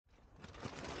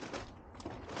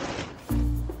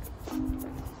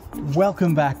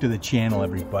Welcome back to the channel,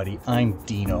 everybody. I'm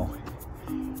Dino.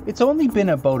 It's only been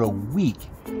about a week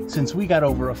since we got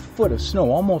over a foot of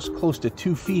snow, almost close to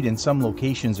 2 feet in some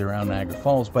locations around Niagara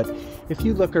Falls. But if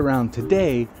you look around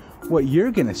today, what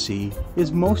you're gonna see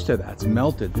is most of that's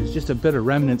melted. There's just a bit of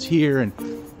remnants here and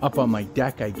up on my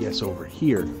deck, I guess, over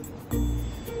here.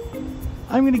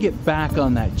 I'm gonna get back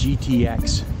on that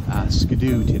GTX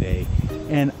SkiDoo today,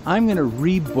 and I'm gonna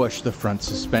re-bush the front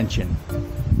suspension.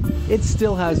 It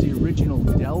still has the original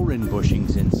DELRIN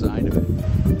bushings inside of it,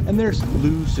 and they're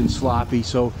loose and sloppy,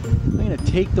 so I'm going to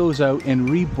take those out and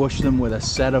re-bush them with a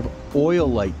set of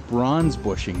Oillite bronze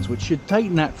bushings, which should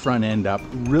tighten that front end up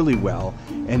really well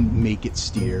and make it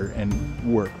steer and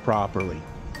work properly.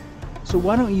 So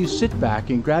why don't you sit back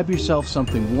and grab yourself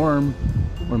something warm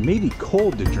or maybe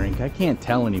cold to drink, I can't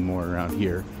tell anymore around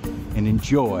here, and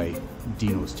enjoy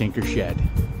Dino's Tinker Shed.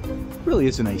 It really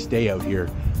is a nice day out here,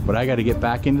 but I got to get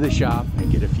back into the shop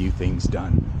and get a few things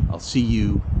done. I'll see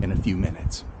you in a few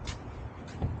minutes.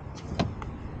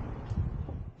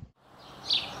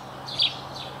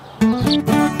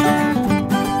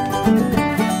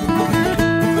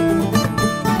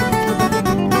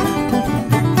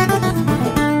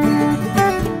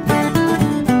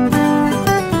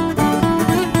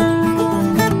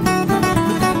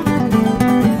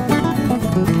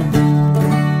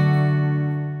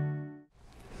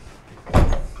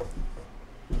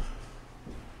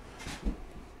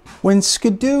 When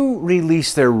SkiDoo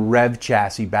released their REV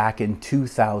chassis back in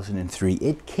 2003,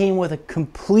 it came with a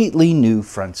completely new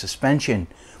front suspension.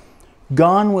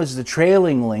 Gone was the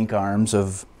trailing link arms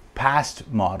of past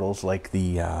models like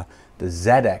the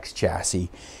ZX chassis,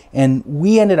 and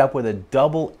we ended up with a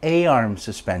double A-arm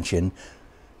suspension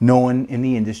known in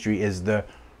the industry as the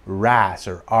RAS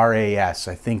or RAS.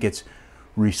 I think it's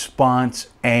Response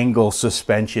Angle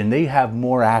Suspension. They have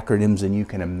more acronyms than you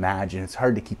can imagine. It's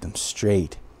hard to keep them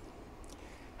straight.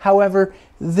 However,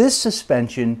 this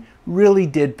suspension really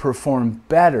did perform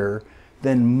better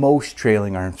than most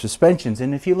trailing arm suspensions.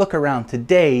 And if you look around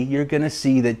today, you're going to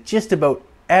see that just about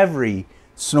every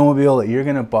snowmobile that you're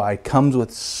going to buy comes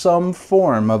with some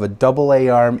form of a double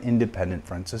A-arm independent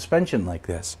front suspension like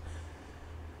this.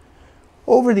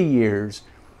 Over the years,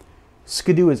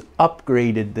 SkiDoo has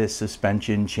upgraded this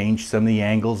suspension, changed some of the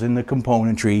angles in the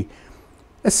componentry.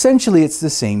 Essentially, it's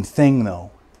the same thing though.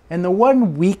 And the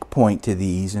one weak point to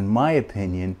these, in my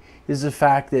opinion, is the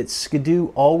fact that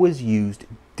SkiDoo always used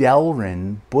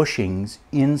DELRIN bushings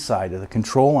inside of the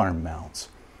control arm mounts.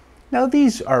 Now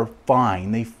these are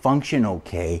fine, they function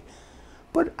okay,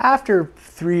 but after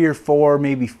 3 or 4,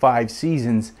 maybe 5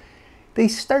 seasons, they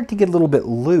start to get a little bit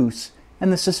loose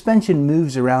and the suspension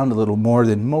moves around a little more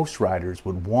than most riders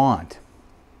would want.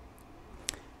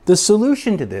 The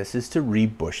solution to this is to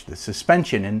re-bush the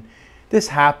suspension, and this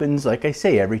happens, like I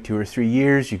say, every 2 or 3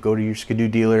 years. You go to your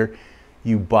SkiDoo dealer,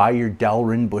 you buy your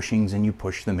DELRIN bushings and you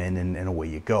push them in and away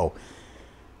you go.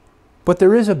 But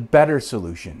there is a better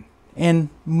solution, and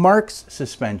Mark's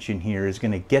suspension here is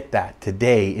going to get that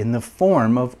today in the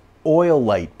form of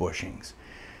Oillite bushings.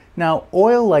 Now,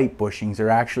 Oillite bushings are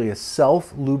actually a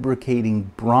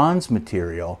self-lubricating bronze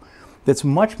material that's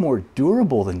much more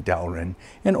durable than DELRIN,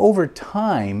 and over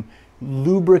time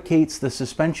lubricates the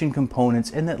suspension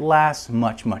components, and it lasts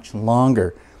much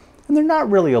longer. And they're not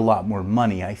really a lot more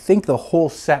money. I think the whole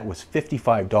set was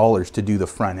 $55 to do the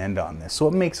front end on this, so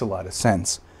it makes a lot of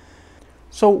sense.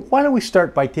 So why don't we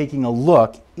start by taking a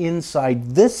look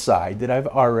inside this side that I've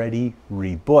already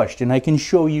rebushed, and I can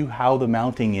show you how the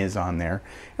mounting is on there,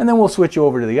 and then we'll switch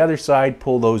over to the other side,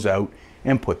 pull those out,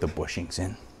 and put the bushings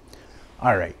in.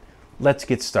 All right, let's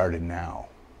get started now.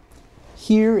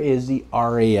 Here is the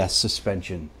RAS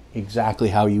suspension, exactly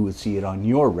how you would see it on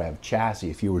your REV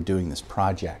chassis if you were doing this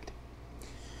project.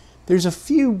 There's a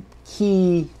few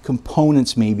key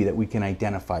components maybe that we can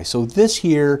identify. So this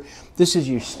here, this is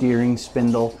your steering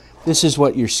spindle. This is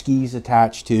what your skis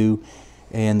attach to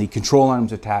and the control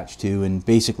arms attached to, and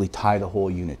basically tie the whole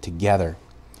unit together.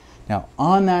 Now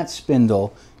on that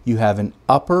spindle, you have an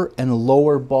upper and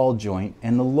lower ball joint,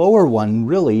 and the lower one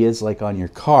really is like on your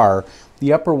car.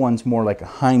 The upper one's more like a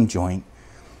hind joint.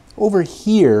 Over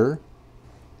here,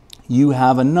 you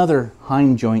have another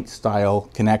hind joint style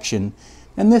connection,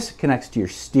 and this connects to your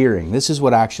steering. This is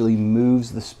what actually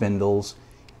moves the spindles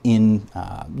in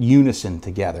unison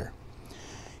together.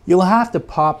 You'll have to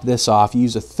pop this off.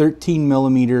 Use a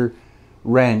 13mm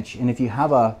wrench, and if you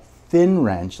have a thin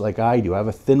wrench like I do, I have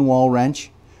a thin wall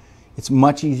wrench, it's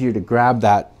much easier to grab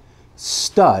that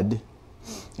stud,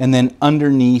 and then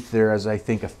underneath there is, I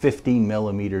think, a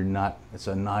 15mm nut. It's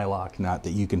a nylock nut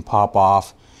that you can pop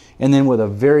off, And then with a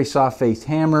very soft faced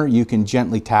hammer, you can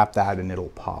gently tap that and it'll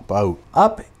pop out.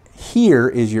 Up here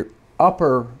is your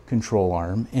upper control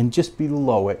arm, and just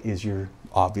below it is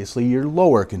obviously your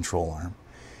lower control arm.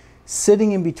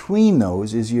 Sitting in between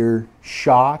those is your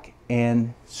shock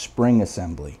and spring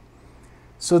assembly.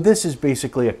 So this is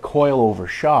basically a coilover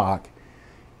shock,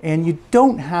 and you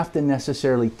don't have to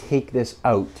necessarily take this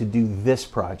out to do this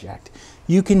project.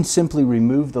 You can simply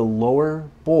remove the lower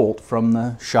bolt from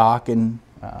the shock and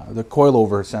the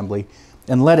coilover assembly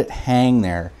and let it hang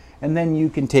there, and then you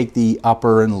can take the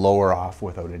upper and lower off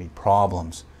without any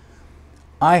problems.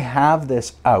 I have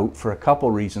this out for a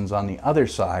couple reasons on the other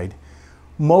side,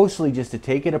 mostly just to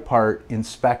take it apart,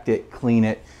 inspect it, clean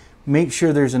it, make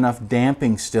sure there's enough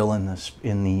damping still in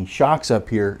the shocks up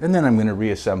here, and then I'm going to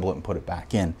reassemble it and put it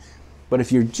back in. But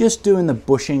if you're just doing the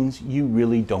bushings, you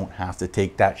really don't have to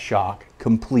take that shock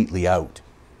completely out.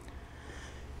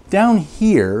 Down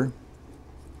here,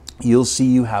 you'll see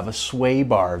you have a sway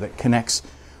bar that connects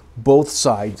both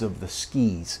sides of the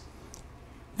skis.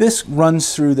 This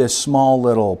runs through this small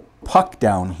little puck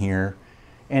down here,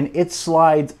 and it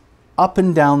slides up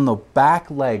and down the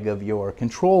back leg of your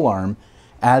control arm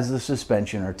as the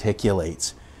suspension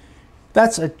articulates.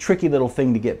 That's a tricky little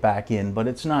thing to get back in, but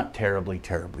it's not terribly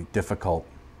difficult.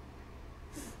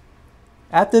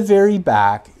 At the very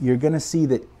back, you're going to see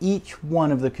that each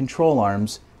one of the control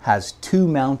arms has two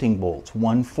mounting bolts,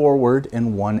 one forward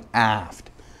and one aft.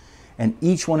 And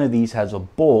each one of these has a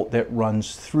bolt that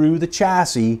runs through the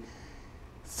chassis,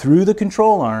 through the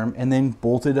control arm, and then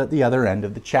bolted at the other end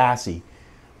of the chassis.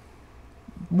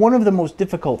 One of the most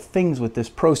difficult things with this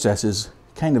process is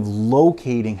kind of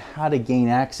locating how to gain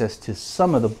access to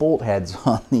some of the bolt heads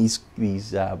on these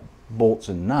bolts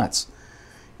and nuts.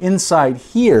 Inside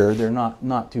here, they're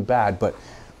not too bad, but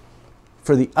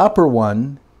for the upper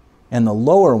one and the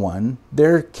lower one,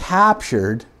 they're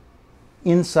captured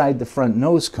inside the front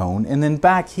nose cone. And then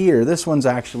back here, this one's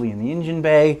actually in the engine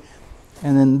bay,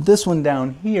 and then this one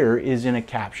down here is in a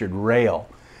captured rail.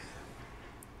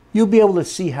 You'll be able to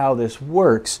see how this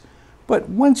works, but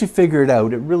once you figure it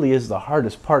out, it really is the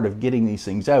hardest part of getting these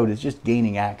things out, is just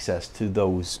gaining access to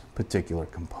those particular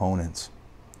components.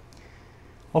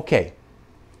 Okay,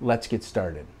 let's get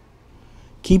started.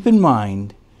 Keep in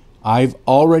mind, I've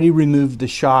already removed the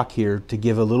shock here to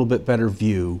give a little bit better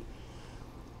view.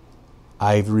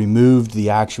 I've removed the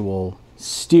actual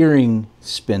steering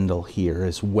spindle here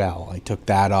as well. I took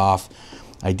that off.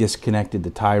 I disconnected the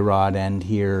tie rod end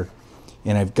here,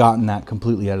 and I've gotten that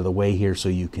completely out of the way here so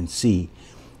you can see.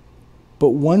 But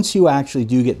once you actually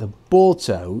do get the bolts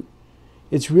out,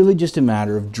 it's really just a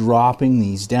matter of dropping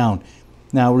these down.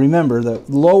 Now remember, the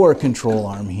lower control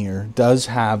arm here does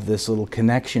have this little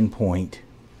connection point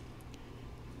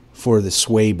for the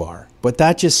sway bar, but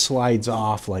that just slides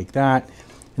off like that,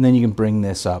 and then you can bring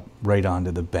this up right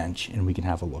onto the bench and we can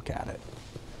have a look at it.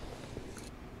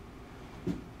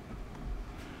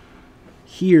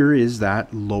 Here is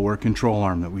that lower control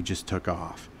arm that we just took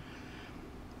off.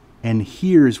 And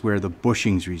here's where the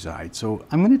bushings reside. So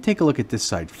I'm going to take a look at this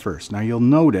side first. Now you'll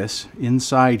notice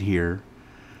inside here,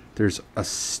 there's a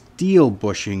steel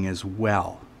bushing as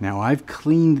well. Now I've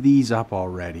cleaned these up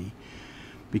already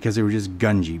because they were just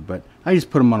gungy, but I just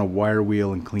put them on a wire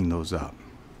wheel and cleaned those up.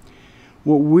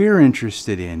 What we're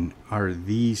interested in are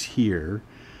these here,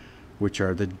 which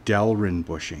are the DELRIN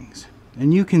bushings.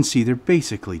 And you can see they're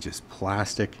basically just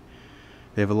plastic.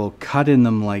 They have a little cut in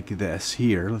them like this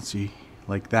here, let's see,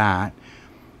 like that,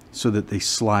 so that they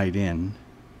slide in.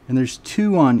 And there's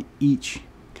two on each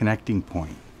connecting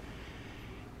point.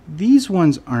 These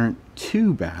ones aren't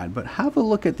too bad, but have a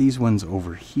look at these ones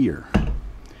over here.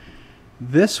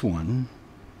 This one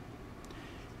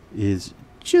is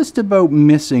just about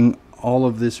missing all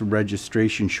of this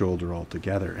registration shoulder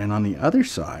altogether. And on the other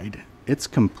side, it's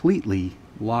completely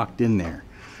locked in there.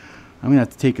 I'm gonna have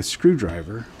to take a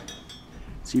screwdriver,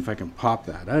 see if I can pop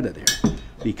that out of there,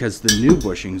 because the new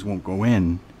bushings won't go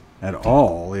in at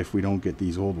all if we don't get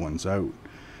these old ones out.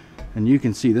 And you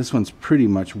can see this one's pretty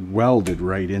much welded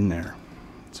right in there.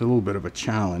 It's a little bit of a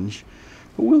challenge,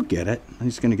 but we'll get it. I'm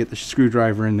just gonna get the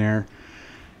screwdriver in there,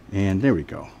 and there we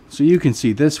go. So you can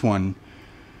see this one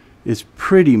is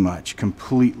pretty much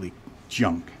completely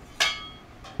junk.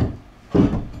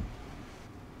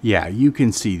 Yeah, you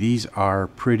can see these are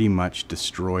pretty much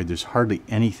destroyed. There's hardly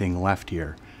anything left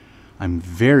here. I'm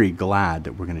very glad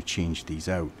that we're going to change these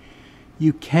out.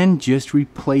 You can just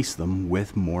replace them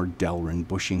with more DELRIN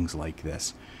bushings like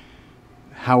this.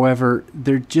 However,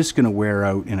 they're just going to wear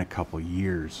out in a couple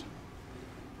years.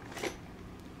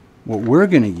 What we're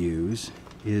going to use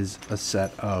is a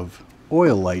set of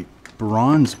Oillite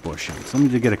bronze bushings. Let me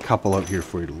just get a couple out here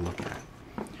for you to look at.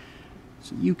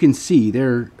 So you can see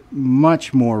they're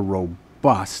much more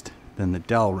robust than the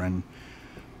DELRIN.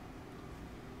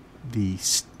 The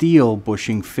steel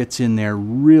bushing fits in there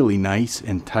really nice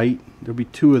and tight. There'll be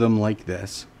two of them like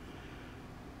this.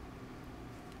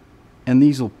 And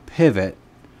these will pivot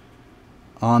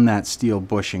on that steel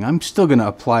bushing. I'm still going to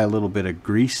apply a little bit of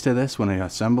grease to this when I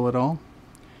assemble it all.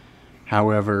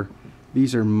 However,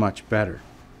 these are much better.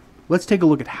 Let's take a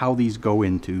look at how these go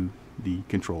into the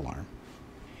control arm.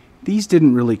 These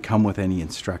didn't really come with any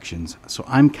instructions, so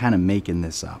I'm kind of making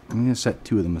this up. I'm going to set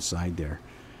two of them aside there.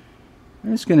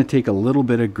 I'm just going to take a little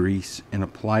bit of grease and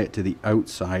apply it to the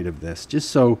outside of this, just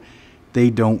so they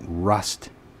don't rust,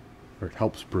 or it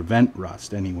helps prevent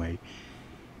rust anyway,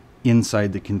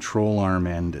 inside the control arm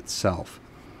end itself.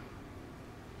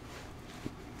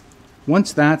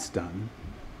 Once that's done,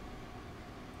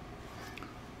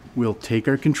 we'll take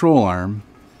our control arm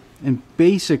and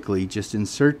basically just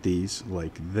insert these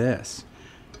like this.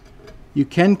 You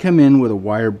can come in with a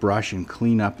wire brush and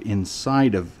clean up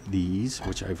inside of these,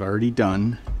 which I've already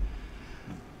done.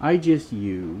 I just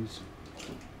use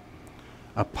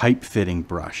a pipe fitting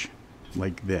brush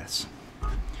like this.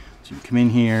 So you come in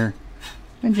here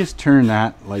and just turn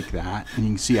that like that, and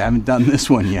you can see I haven't done this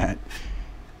one yet.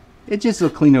 It just will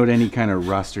clean out any kind of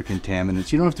rust or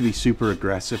contaminants. You don't have to be super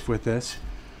aggressive with this.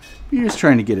 You're just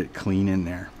trying to get it clean in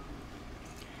there.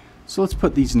 So let's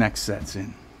put these next sets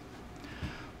in.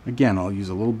 Again, I'll use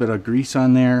a little bit of grease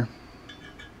on there,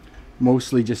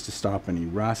 mostly just to stop any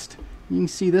rust. You can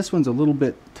see this one's a little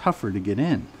bit tougher to get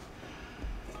in.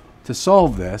 To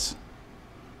solve this,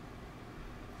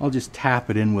 I'll just tap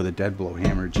it in with a dead blow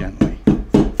hammer gently.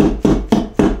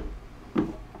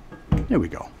 There we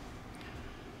go.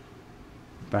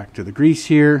 Back to the grease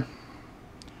here.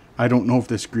 I don't know if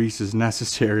this grease is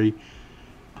necessary,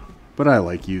 but I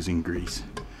like using grease.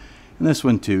 And this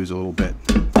one too is a little bit,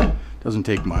 doesn't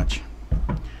take much.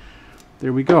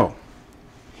 There we go.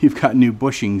 You've got new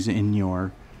bushings in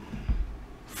your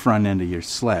front end of your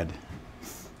sled.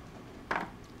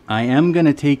 I am going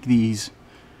to take these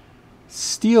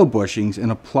steel bushings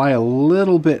and apply a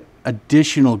little bit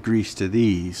additional grease to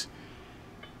these,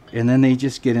 and then they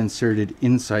just get inserted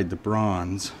inside the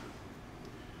bronze.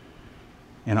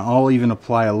 And I'll even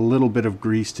apply a little bit of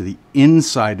grease to the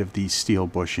inside of these steel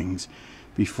bushings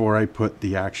before I put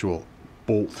the actual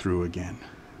bolt through again.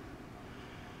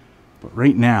 But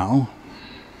right now,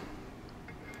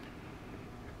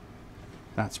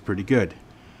 that's pretty good.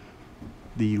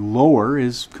 The lower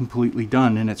is completely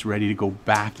done and it's ready to go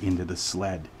back into the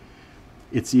sled.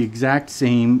 It's the exact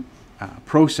same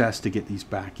process to get these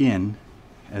back in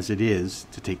as it is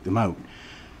to take them out.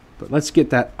 But let's get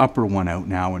that upper one out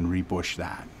now and rebush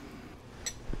that.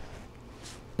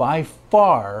 By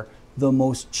far, the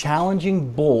most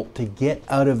challenging bolt to get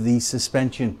out of these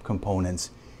suspension components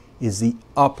is the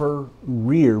upper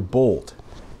rear bolt.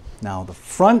 Now the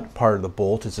front part of the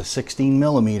bolt is a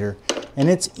 16mm and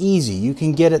it's easy. You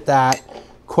can get at that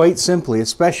quite simply,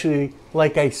 especially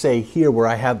like I say here where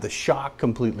I have the shock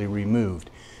completely removed.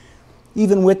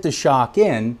 Even with the shock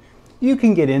in, you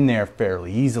can get in there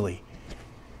fairly easily.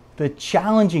 The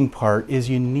challenging part is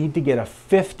you need to get a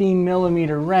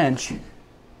 15mm wrench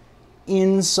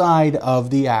inside of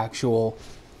the actual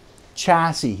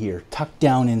chassis here, tucked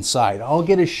down inside. I'll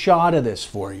get a shot of this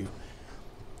for you.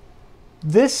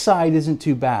 This side isn't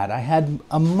too bad. I had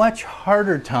a much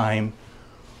harder time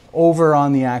over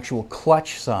on the actual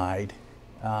clutch side.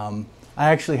 I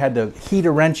actually had to heat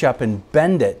a wrench up and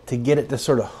bend it to get it to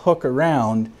sort of hook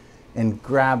around and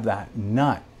grab that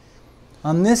nut.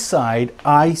 On this side,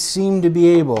 I seem to be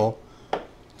able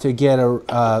to get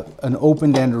an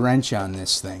open-end wrench on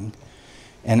this thing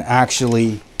and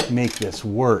actually make this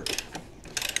work.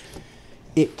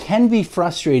 It can be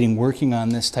frustrating working on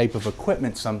this type of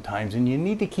equipment sometimes, and you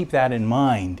need to keep that in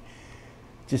mind.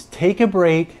 Just take a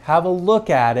break, have a look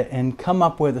at it, and come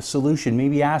up with a solution.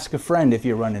 Maybe ask a friend if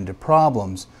you run into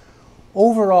problems.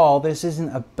 Overall, this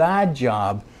isn't a bad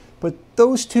job, but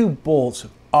those two bolts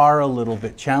are a little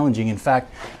bit challenging. In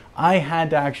fact, I had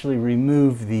to actually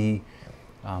remove the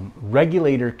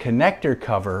regulator connector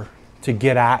cover to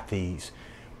get at these.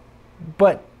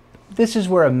 But this is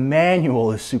where a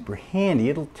manual is super handy.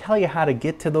 It'll tell you how to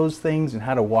get to those things and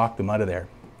how to walk them out of there.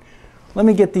 Let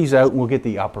me get these out and we'll get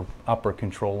the upper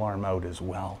control arm out as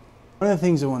well. One of the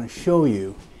things I want to show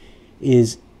you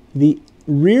is the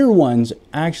rear ones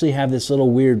actually have this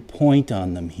little weird point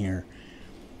on them here.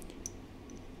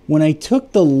 When I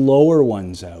took the lower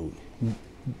ones out,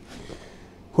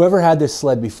 whoever had this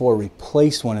sled before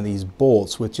replaced one of these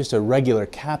bolts with just a regular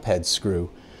cap head screw.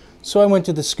 So I went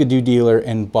to the SkiDoo dealer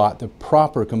and bought the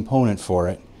proper component for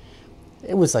it.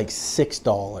 It was like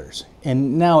 $6,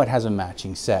 and now it has a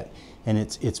matching set, and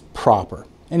it's proper.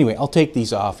 Anyway, I'll take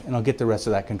these off and I'll get the rest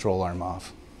of that control arm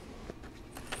off.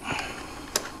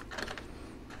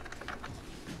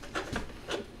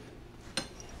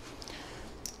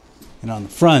 And on the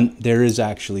front, there is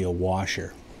actually a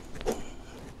washer.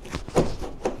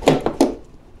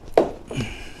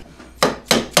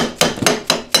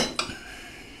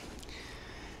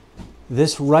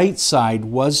 This right side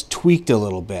was tweaked a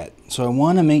little bit, so I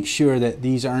want to make sure that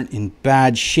these aren't in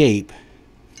bad shape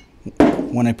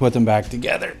when I put them back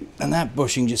together. And that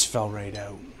bushing just fell right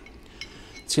out.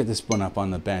 Let's get this one up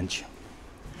on the bench.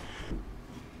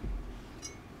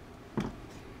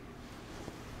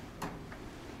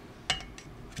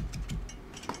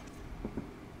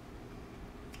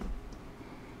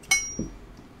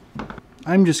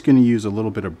 I'm just going to use a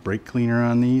little bit of brake cleaner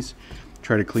on these,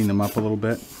 try to clean them up a little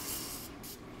bit.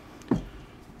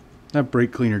 That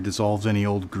brake cleaner dissolves any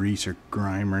old grease or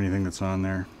grime or anything that's on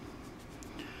there.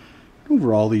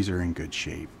 Overall, these are in good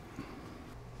shape.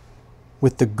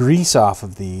 With the grease off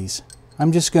of these,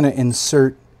 I'm just going to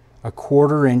insert a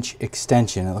 1/4 inch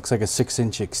extension. It looks like a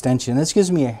 6-inch extension. This gives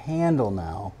me a handle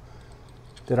now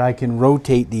that I can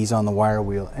rotate these on the wire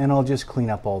wheel, and I'll just clean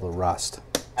up all the rust.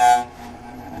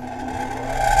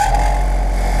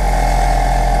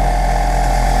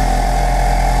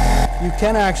 You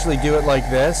can actually do it like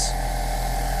this,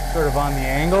 sort of on the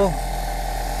angle,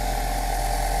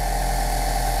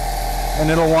 and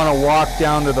it'll want to walk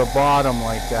down to the bottom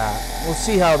like that. We'll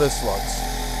see how this looks.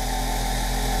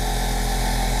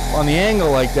 On the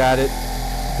angle like that, it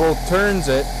both turns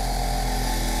it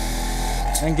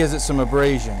and gives it some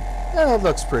abrasion. Yeah, it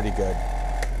looks pretty good.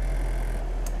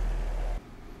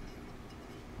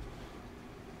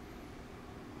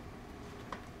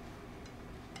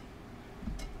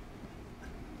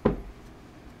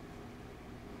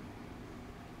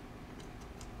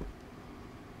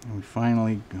 And we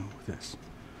finally go with this.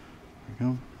 There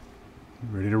we go.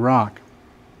 Ready to rock.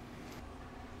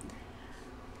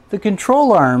 The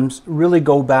control arms really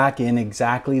go back in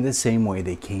exactly the same way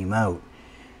they came out.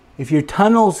 If your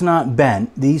tunnel's not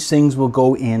bent, these things will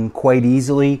go in quite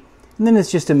easily, and then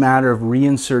it's just a matter of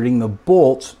reinserting the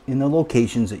bolts in the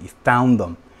locations that you found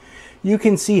them. You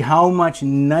can see how much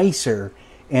nicer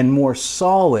and more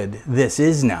solid this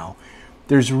is now.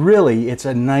 It's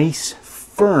a nice,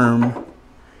 firm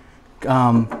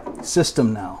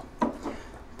system now.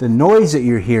 The noise that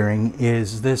you're hearing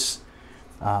is this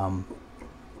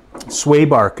sway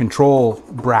bar control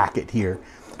bracket here.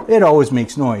 It always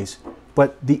makes noise,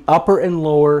 but the upper and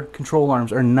lower control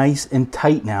arms are nice and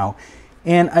tight now,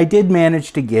 and I did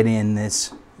manage to get in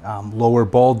this lower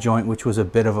ball joint, which was a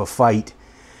bit of a fight.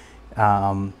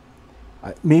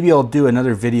 Maybe I'll do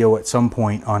another video at some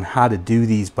point on how to do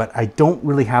these, but I don't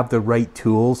really have the right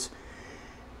tools.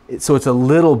 So it's a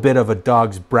little bit of a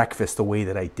dog's breakfast the way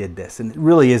that I did this, and it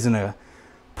really isn't a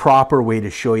proper way to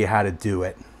show you how to do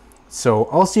it. So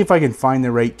I'll see if I can find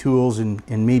the right tools and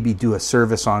maybe do a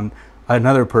service on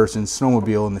another person's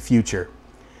snowmobile in the future.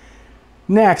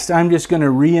 Next, I'm just going to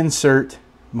reinsert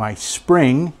my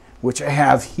spring, which I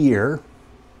have here.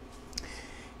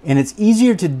 And it's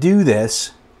easier to do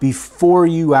this before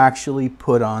you actually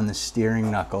put on the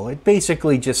steering knuckle. It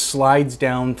basically just slides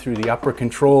down through the upper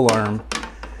control arm,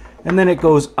 and then it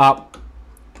goes up,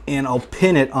 and I'll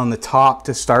pin it on the top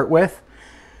to start with.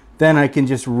 Then I can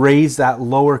just raise that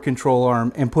lower control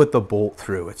arm and put the bolt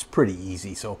through. It's pretty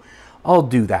easy, so I'll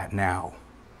do that now.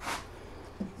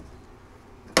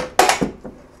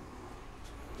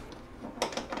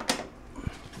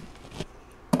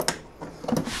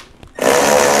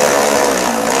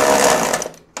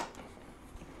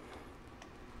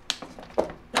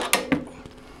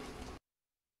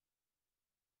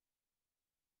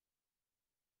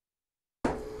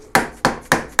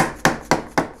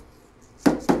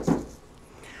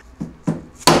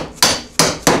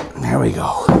 There we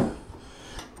go.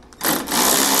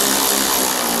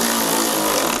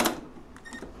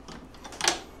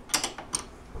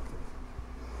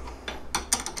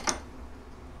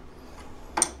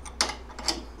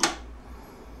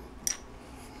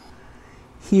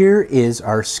 Here is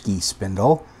our ski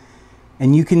spindle,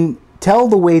 and you can tell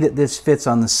the way that this fits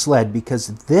on the sled because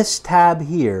this tab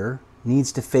here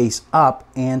needs to face up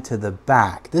and to the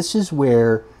back. This is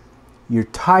where your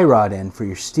tie rod end for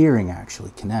your steering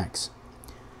actually connects.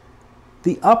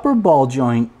 The upper ball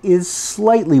joint is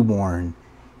slightly worn.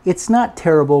 It's not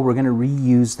terrible. We're going to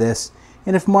reuse this,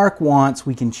 and if Mark wants,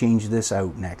 we can change this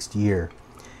out next year.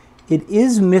 It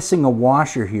is missing a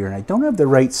washer here, and I don't have the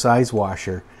right size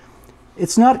washer.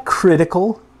 It's not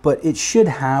critical, but it should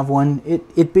have one.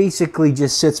 It basically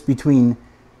just sits between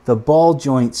the ball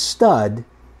joint stud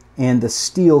and the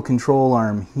steel control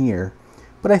arm here,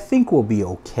 but I think we'll be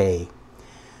okay.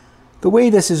 The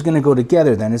way this is going to go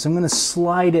together then is I'm going to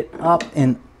slide it up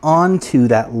and onto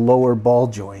that lower ball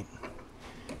joint.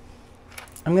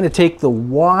 I'm going to take the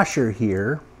washer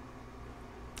here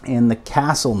and the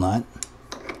castle nut,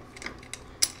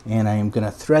 and I am going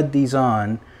to thread these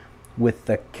on with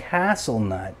the castle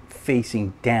nut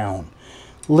facing down.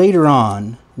 Later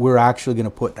on, we're actually going to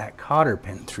put that cotter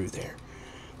pin through there.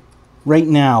 Right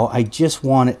now, I just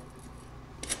want it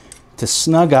to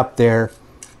snug up there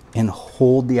and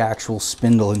hold the actual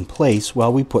spindle in place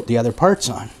while we put the other parts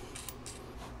on.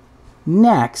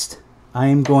 Next, I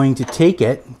am going to take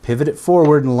it, pivot it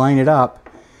forward and line it up,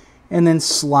 and then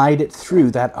slide it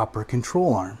through that upper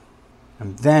control arm.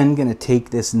 I'm then going to take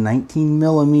this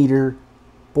 19mm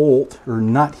bolt or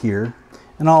nut here,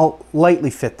 and I'll lightly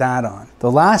fit that on. The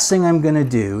last thing I'm going to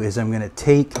do is I'm going to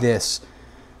take this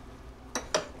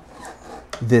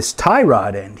tie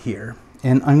rod end here,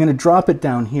 and I'm going to drop it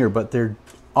down here, but there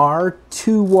are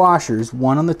two washers,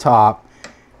 one on the top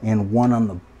and one on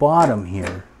the bottom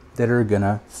here, that are going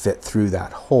to fit through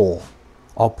that hole.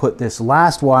 I'll put this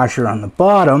last washer on the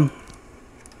bottom,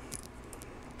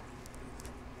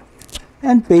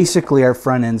 and basically our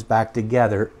front end's back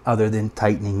together other than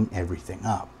tightening everything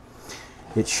up.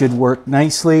 It should work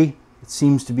nicely. It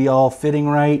seems to be all fitting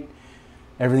right.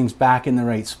 Everything's back in the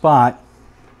right spot.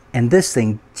 And this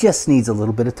thing just needs a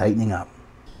little bit of tightening up.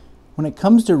 When it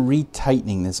comes to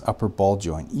retightening this upper ball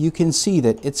joint, you can see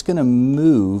that it's going to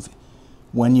move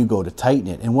when you go to tighten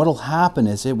it. And what will happen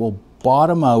is it will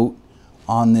bottom out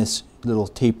on this little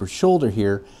taper shoulder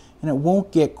here, and it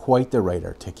won't get quite the right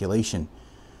articulation.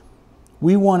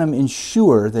 We want to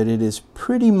ensure that it is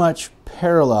pretty much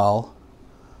parallel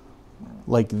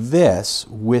like this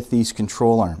with these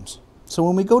control arms. So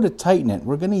when we go to tighten it,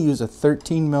 we're going to use a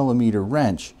 13mm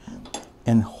wrench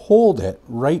and hold it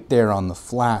right there on the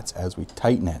flats as we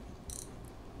tighten it.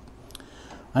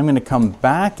 I'm going to come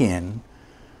back in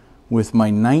with my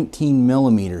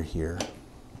 19mm here,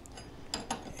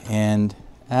 and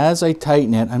as I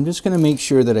tighten it, I'm just going to make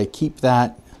sure that I keep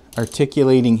that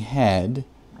articulating head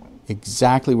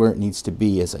exactly where it needs to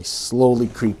be as I slowly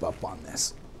creep up on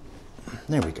this.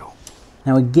 There we go.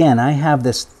 Now again, I have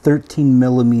this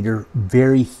 13mm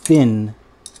very thin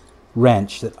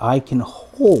wrench that I can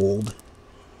hold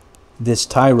this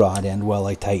tie rod end while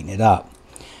I tighten it up.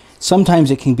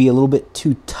 Sometimes it can be a little bit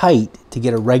too tight to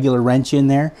get a regular wrench in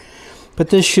there, but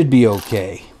this should be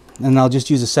okay. And I'll just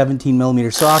use a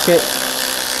 17mm socket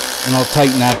and I'll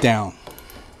tighten that down.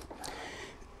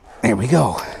 There we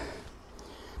go.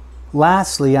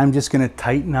 Lastly, I'm just going to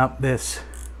tighten up this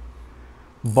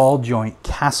ball joint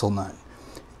castle nut.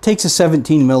 It takes a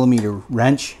 17mm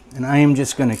wrench, and I am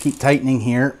just going to keep tightening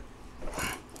here.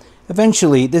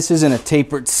 Eventually, this isn't a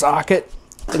tapered socket.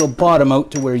 It'll bottom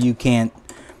out to where you can't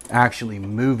actually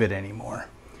move it anymore.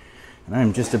 And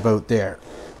I'm just about there.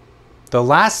 The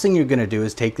last thing you're going to do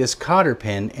is take this cotter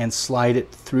pin and slide it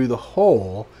through the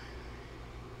hole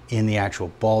in the actual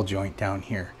ball joint down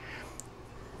here.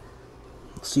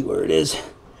 See where it is.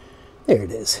 There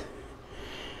it is.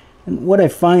 And what I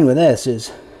find with this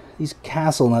is these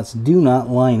castle nuts do not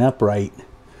line up right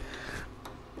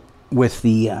with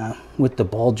the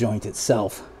ball joint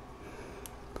itself.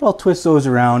 But I'll twist those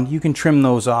around. You can trim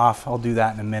those off. I'll do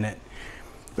that in a minute.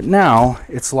 But now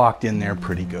it's locked in there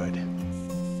pretty good.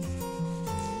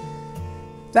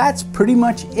 That's pretty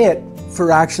much it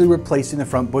for actually replacing the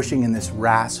front bushing in this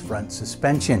RAS front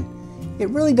suspension. It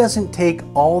really doesn't take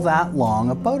all that long,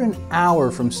 about an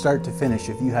hour from start to finish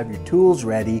if you have your tools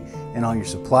ready and all your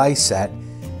supplies set.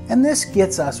 And this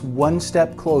gets us one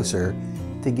step closer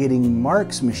to getting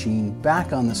Mark's machine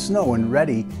back on the snow and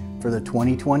ready for the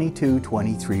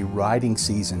 2022-23 riding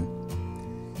season.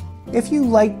 If you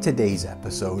liked today's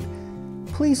episode,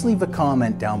 please leave a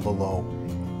comment down below.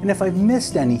 And if I've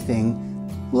missed anything,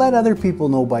 let other people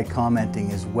know by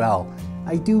commenting as well.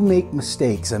 I do make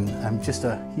mistakes, I'm just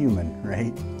a human,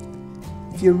 right?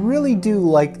 If you really do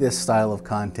like this style of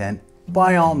content,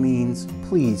 by all means,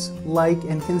 please like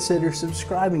and consider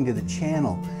subscribing to the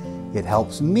channel. It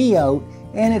helps me out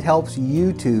and it helps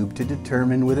YouTube to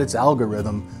determine with its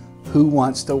algorithm who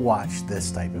wants to watch this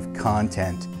type of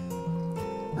content.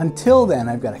 Until then,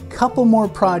 I've got a couple more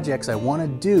projects I want to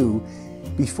do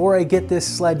before I get this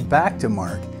sled back to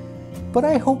Mark, but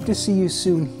I hope to see you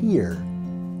soon here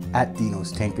at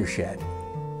Dino's Tinker Shed.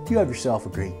 You have yourself a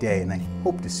great day, and I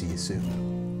hope to see you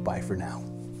soon. Bye for now.